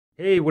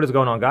Hey, what is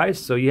going on, guys?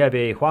 So you have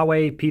a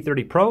Huawei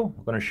P30 Pro.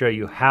 I'm going to show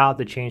you how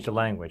to change the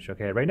language.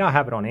 Okay, right now I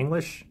have it on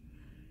English,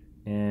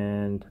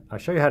 and I'll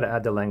show you how to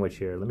add the language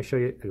here. Let me show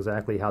you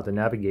exactly how to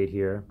navigate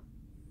here.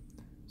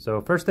 So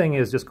first thing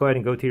is just go ahead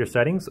and go to your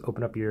settings,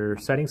 open up your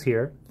settings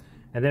here,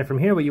 and then from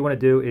here what you want to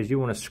do is you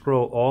want to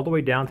scroll all the way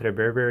down to the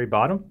very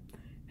bottom,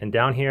 and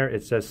down here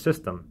it says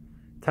System.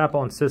 Tap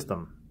on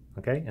System,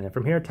 okay, and then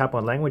from here tap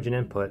on Language and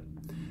Input.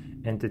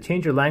 And to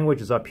change your language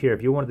is up here.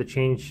 If you wanted to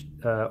change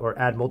or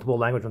add multiple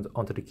languages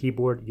onto the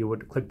keyboard, you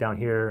would click down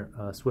here,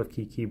 Swift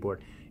Key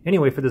Keyboard.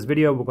 Anyway, for this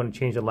video, we're going to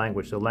change the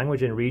language. So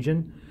language and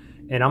region.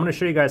 And I'm going to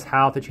show you guys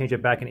how to change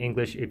it back in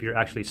English if you're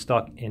actually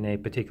stuck in a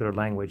particular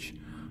language.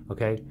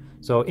 Okay,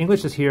 so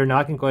English is here. Now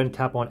I can go ahead and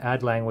tap on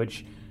Add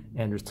Language.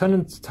 And there's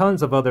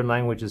tons of other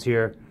languages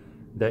here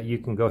that you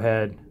can go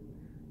ahead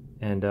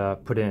and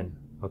put in.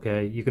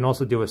 Okay, you can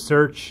also do a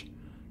search.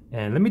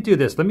 And let me do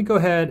this. Let me go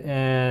ahead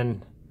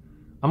and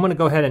I'm going to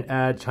go ahead and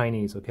add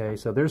Chinese, okay?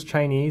 So there's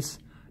Chinese.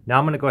 Now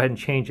I'm going to go ahead and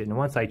change it. And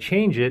once I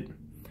change it,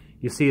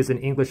 you see it's in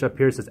English up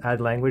here. It says Add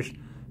Language.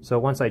 So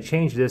once I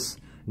change this,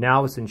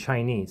 now it's in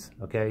Chinese,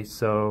 okay?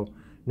 So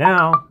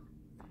now,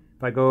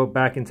 if I go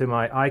back into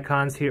my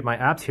icons here, my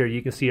apps here,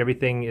 you can see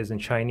everything is in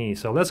Chinese.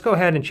 So let's go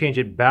ahead and change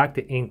it back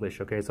to English,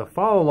 okay? So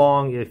follow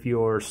along if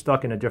you're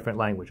stuck in a different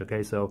language,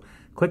 okay? So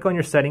click on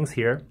your settings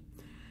here.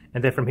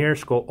 And then from here,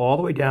 scroll all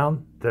the way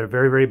down to the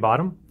very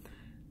bottom.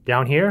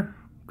 Down here,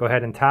 go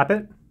ahead and tap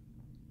it.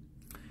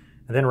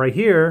 And then right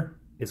here,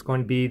 it's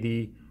going to be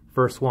the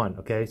first one,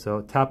 okay?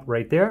 So tap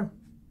right there.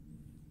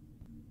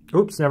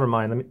 Oops, never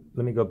mind.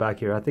 Let me go back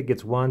here. I think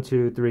it's 1,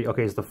 2, 3.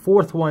 Okay, it's the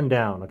fourth one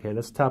down. Okay,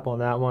 let's tap on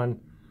that one.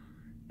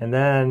 And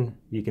then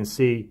you can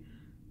see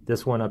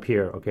this one up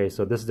here. Okay,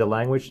 so this is the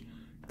language.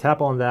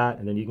 Tap on that,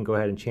 and then you can go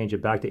ahead and change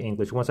it back to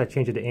English. Once I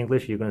change it to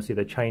English, you're going to see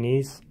the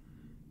Chinese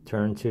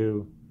turn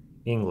to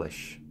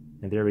English.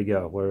 And there we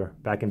go. We're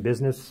back in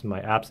business.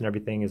 My apps and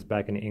everything is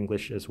back in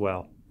English as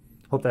well.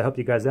 Hope that helped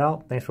you guys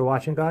out. Thanks for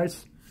watching,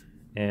 guys.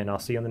 And I'll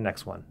see you on the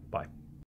next one. Bye.